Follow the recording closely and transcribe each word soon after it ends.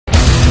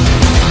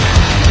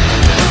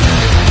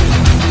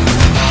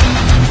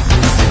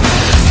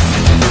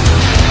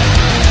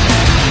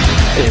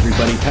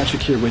everybody,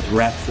 Patrick here with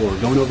Wrap 4,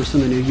 going over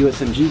some of the new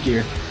USMG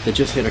gear that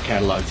just hit our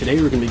catalog. Today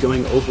we're going to be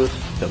going over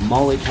the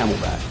M.O.L.L.E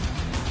Camelback.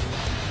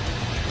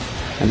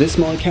 Now this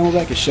M.O.L.L.E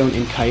Camelback is shown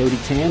in Coyote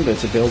Tan, but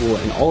it's available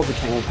in all of the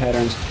camo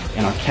patterns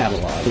in our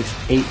catalog. It's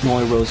 8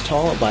 M.O.L.L.E rows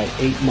tall by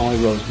 8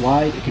 M.O.L.L.E rows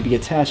wide. It can be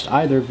attached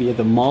either via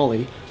the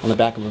M.O.L.L.E on the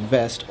back of a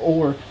vest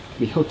or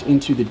be hooked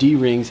into the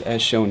D-rings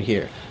as shown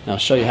here. Now I'll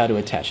show you how to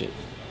attach it.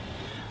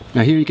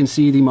 Now here you can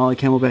see the M.O.L.L.E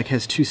Camelback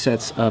has 2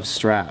 sets of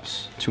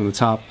straps, 2 on the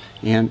top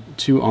and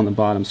 2 on the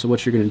bottom. So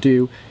what you're going to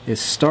do is,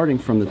 starting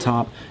from the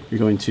top, you're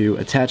going to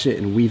attach it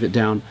and weave it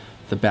down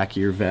the back of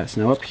your vest.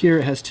 Now up here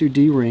it has 2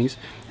 D-rings,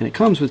 and it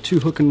comes with 2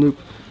 hook and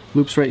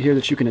loops right here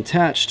that you can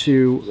attach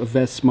to a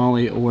vest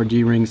M.O.L.L.E or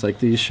D-rings like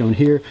these shown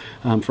here.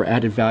 For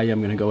added value, I'm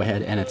going to go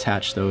ahead and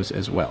attach those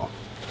as well.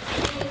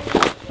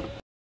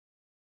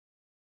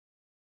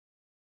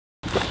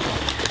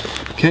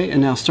 Okay,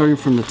 and now starting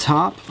from the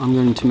top, I'm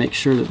going to make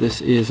sure that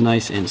this is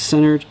nice and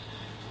centered,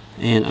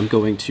 and I'm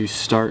going to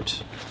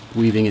start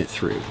weaving it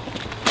through.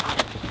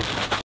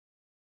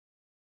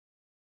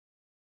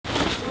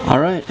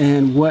 Alright,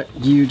 and what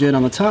you did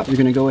on the top, you're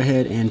going to go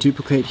ahead and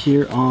duplicate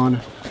here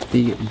on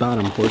the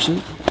bottom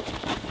portion.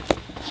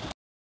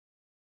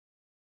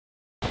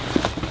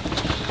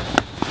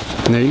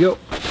 And there you go.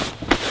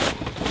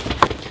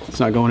 It's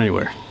not going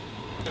anywhere.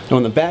 Now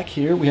on the back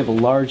here, we have a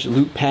large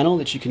loop panel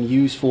that you can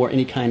use for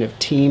any kind of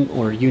team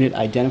or unit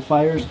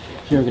identifiers.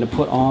 Here I'm going to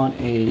put on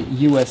a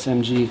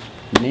USMG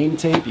name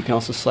tape. You can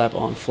also slap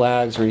on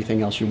flags or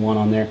anything else you want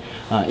on there.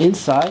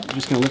 Inside, you're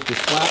just going to lift this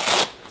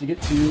flap to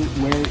get to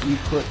where you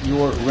put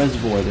your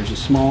reservoir. There's a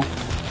small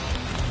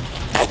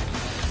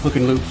hook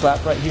and loop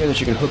flap right here that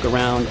you can hook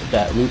around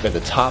that loop at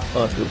the top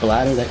of your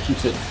bladder. That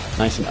keeps it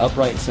nice and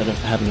upright instead of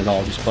having it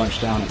all just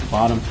bunched down at the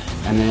bottom.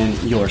 And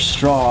then your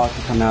straw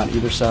can come out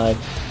either side,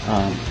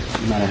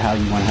 no matter how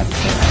you want to have it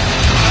set.